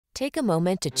Take a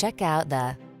moment to check out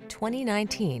the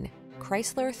 2019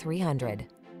 Chrysler 300.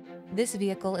 This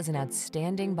vehicle is an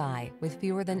outstanding buy with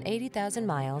fewer than 80,000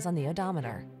 miles on the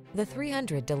odometer. The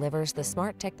 300 delivers the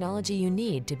smart technology you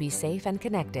need to be safe and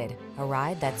connected, a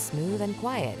ride that's smooth and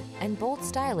quiet, and bold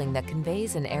styling that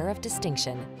conveys an air of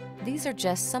distinction. These are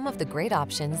just some of the great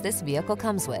options this vehicle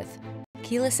comes with: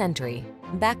 keyless entry,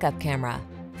 backup camera,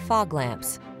 fog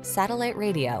lamps, satellite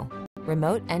radio,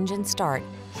 remote engine start,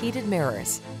 heated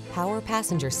mirrors, power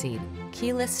passenger seat,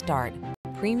 keyless start,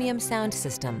 premium sound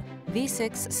system,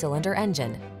 V6 cylinder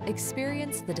engine.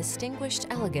 Experience the distinguished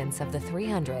elegance of the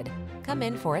 300. Come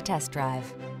in for a test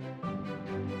drive.